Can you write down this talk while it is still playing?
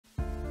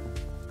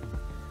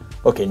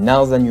Okay,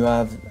 now that you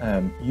have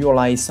your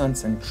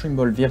license and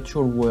Trimble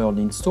Virtual World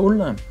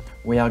installed,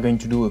 we are going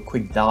to do a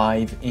quick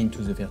dive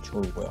into the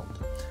virtual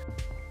world.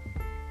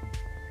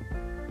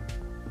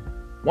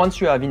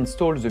 Once you have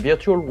installed the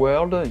virtual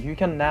world, you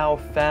can now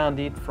find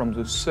it from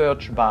the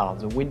search bar,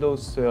 the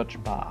Windows search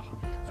bar.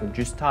 So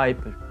just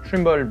type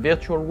Trimble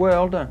Virtual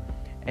World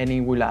and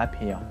it will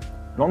appear.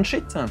 Launch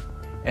it,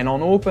 and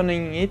on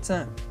opening it,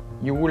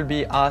 you will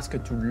be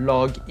asked to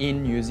log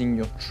in using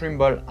your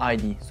Trimble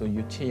ID, so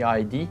your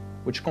TID,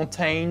 which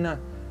contain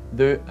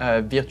the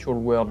virtual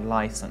world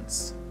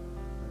license.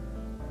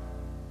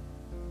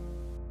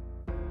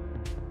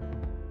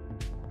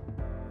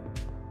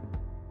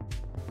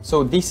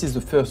 So this is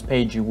the first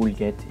page you will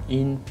get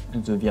in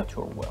the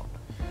virtual world.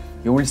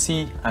 You will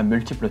see a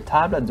multiple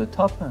tab at the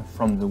top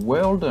from the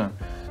world.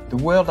 The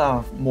world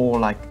are more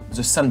like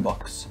the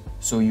sandbox,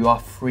 so you are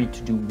free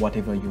to do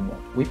whatever you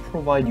want. We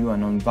provide you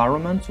an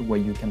environment where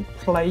you can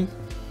play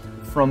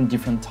from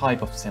different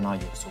type of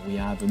scenarios. So we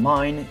have a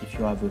mine. If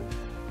you have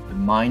a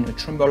mine, a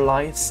Trimble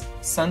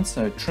license,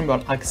 a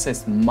Trimble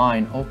Access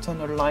mine or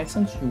tunnel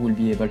license, you will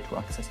be able to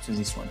access to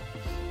this one.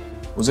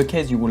 For the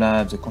case, you will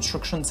have the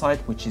construction site,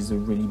 which is a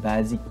really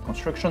basic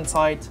construction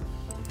site.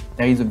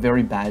 There is a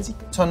very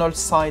basic tunnel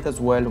site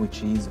as well,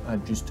 which is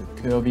just a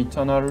curvy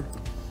tunnel.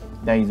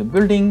 There is a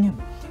building,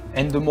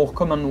 and the more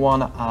common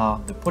one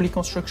are the poly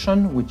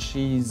construction, which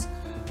is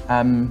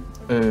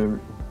a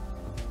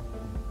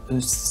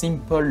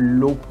simple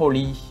low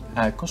poly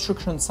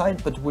construction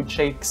site, but which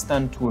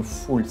extend to a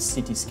full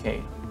city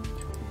scale.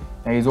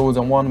 There is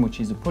also one which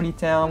is a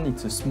polytown.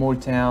 It's a small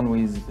town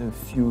with a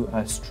few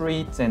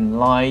streets and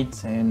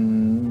lights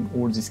and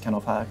all this kind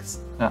of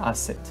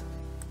asset.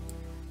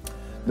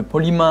 The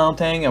poly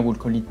mountain, I would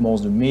call it more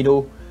the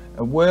meadow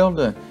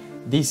world.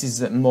 This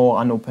is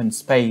more an open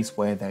space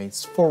where there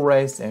is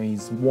forest, there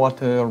is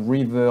water,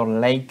 river,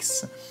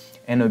 lakes,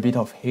 and a bit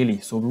of hilly.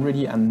 So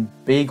really a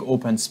big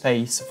open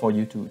space for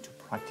you to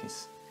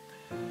practice.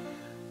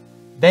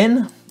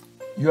 Then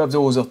you have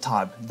the other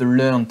tab, the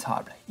Learn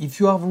tab. If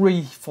you are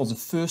really for the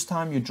first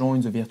time you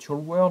join the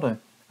virtual world,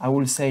 I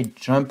will say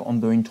jump on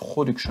the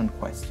introduction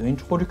quest. The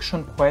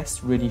introduction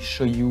quest really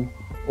show you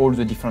all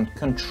the different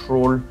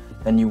control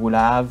that you will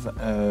have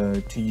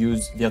to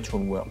use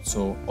virtual world.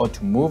 So how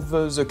to move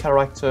the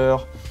character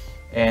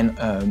and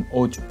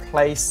how to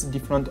place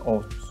different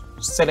or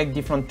select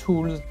different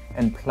tools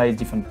and place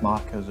different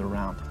markers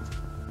around it.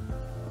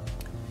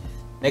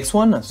 Next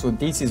one, so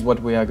this is what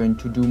we are going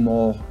to do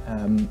more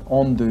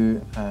on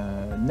the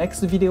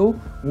next video.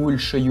 We will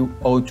show you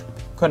how to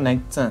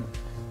connect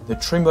the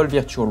Trimble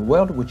Virtual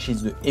World, which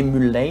is the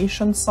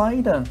emulation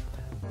side,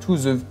 to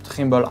the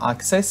Trimble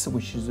Access,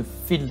 which is the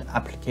field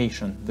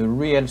application, the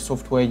real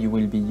software you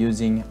will be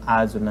using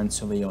as a land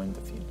surveyor in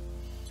the field.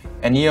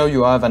 And here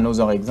you have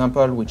another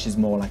example, which is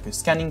more like a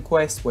scanning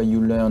quest, where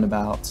you learn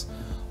about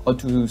how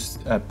to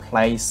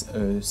place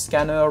a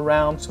scanner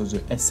around, so the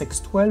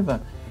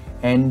SX12,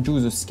 and do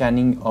the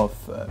scanning of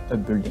a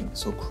building,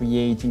 so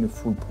creating a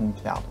full point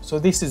cloud. So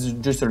this is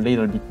just a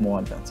little bit more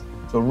advanced.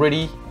 So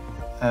really,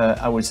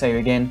 I will say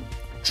again,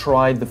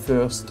 try the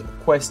first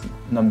quest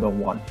number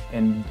 1,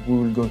 and we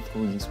will go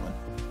through this one.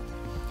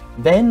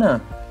 Then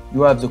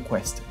you have the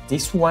quest.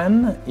 This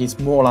one is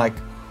more like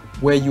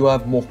where you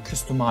have more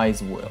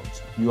customized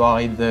worlds. You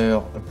are either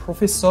a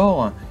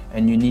professor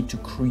and you need to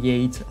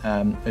create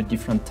a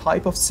different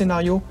type of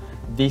scenario.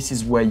 This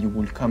is where you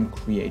will come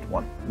create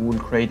one. We will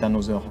create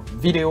another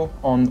video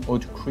on how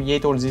to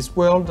create all this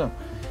world,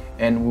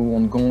 and we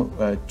won't go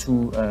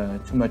too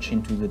much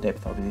into the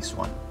depth of this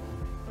one.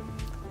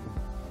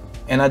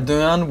 And at the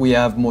end, we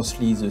have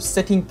mostly the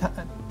setting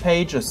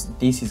page.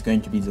 This is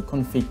going to be the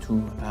config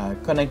to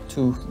connect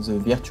to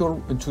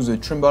the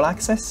Trimble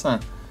Access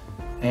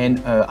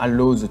and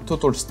allow the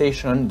total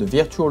station, the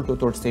virtual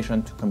total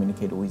station, to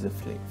communicate with the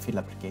field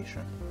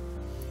application.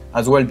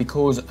 As well,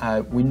 because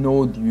we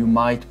know you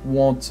might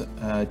want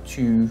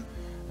to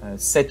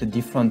set a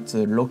different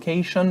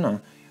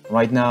location.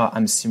 Right now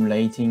I'm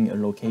simulating a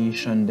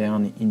location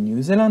down in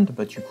New Zealand,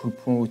 but you could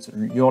put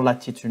your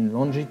latitude,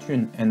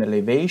 longitude and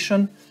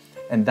elevation,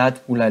 and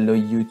that will allow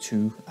you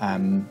to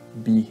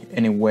be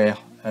anywhere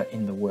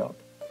in the world.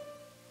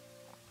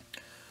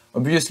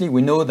 Obviously,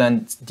 we know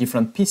that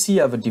different PC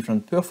have a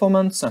different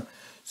performance,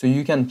 so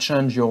you can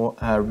change your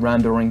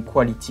rendering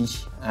quality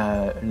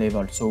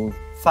level. So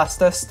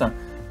fastest,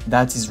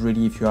 that is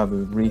really if you have a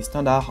really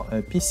standard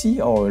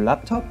PC or a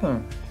laptop,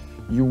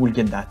 you will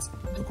get that.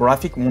 The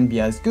graphic won't be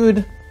as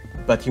good,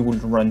 but it will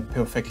run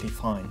perfectly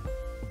fine.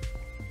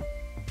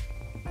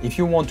 If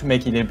you want to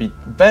make it a bit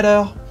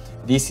better,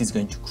 this is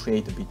going to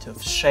create a bit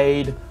of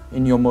shade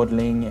in your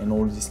modeling and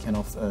all this kind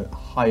of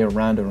higher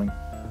rendering.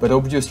 But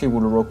obviously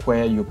will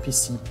require your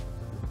PC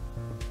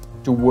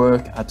to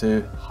work at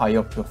a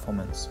higher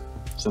performance.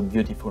 So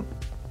beautiful.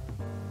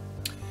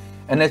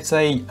 And let's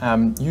say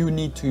you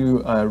need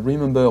to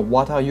remember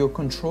what are your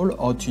control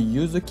or to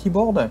use the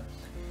keyboard.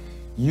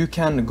 You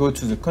can go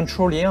to the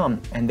control here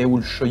and they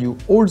will show you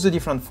all the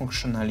different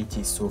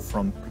functionalities. So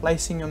from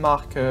placing a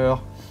marker,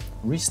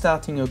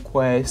 restarting a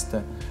quest,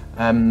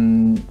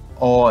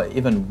 or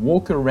even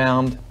walk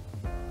around,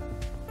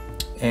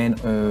 and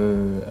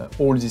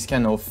all this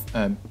kind of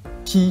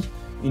key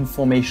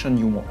information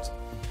you want.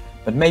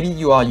 But maybe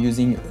you are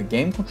using a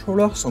game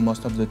controller, so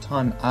most of the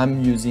time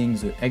I'm using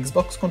the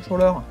Xbox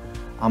controller.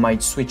 I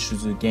might switch to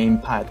the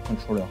gamepad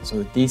controller.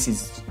 So this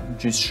is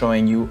just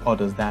showing you how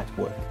does that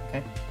work,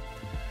 okay?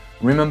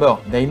 Remember,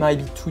 there might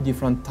be two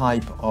different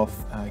types of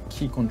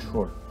key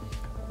control.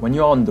 When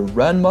you're on the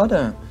run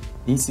mode,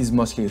 this is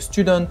mostly a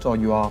student, or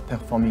you are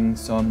performing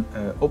some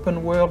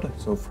open world.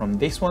 So from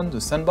this one, the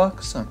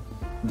sandbox,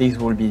 this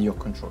will be your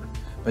control.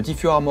 But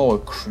if you are more a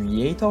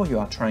creator, you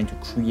are trying to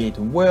create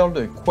a world,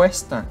 a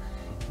quest,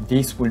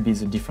 this will be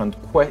the different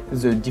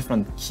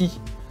key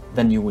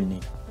than you will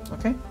need,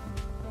 okay?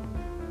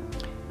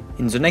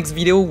 In the next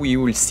video, we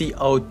will see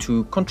how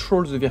to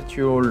control the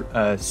virtual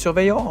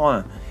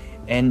surveyor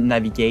and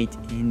navigate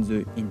in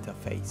the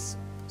interface.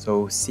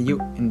 So see you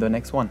in the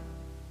next one.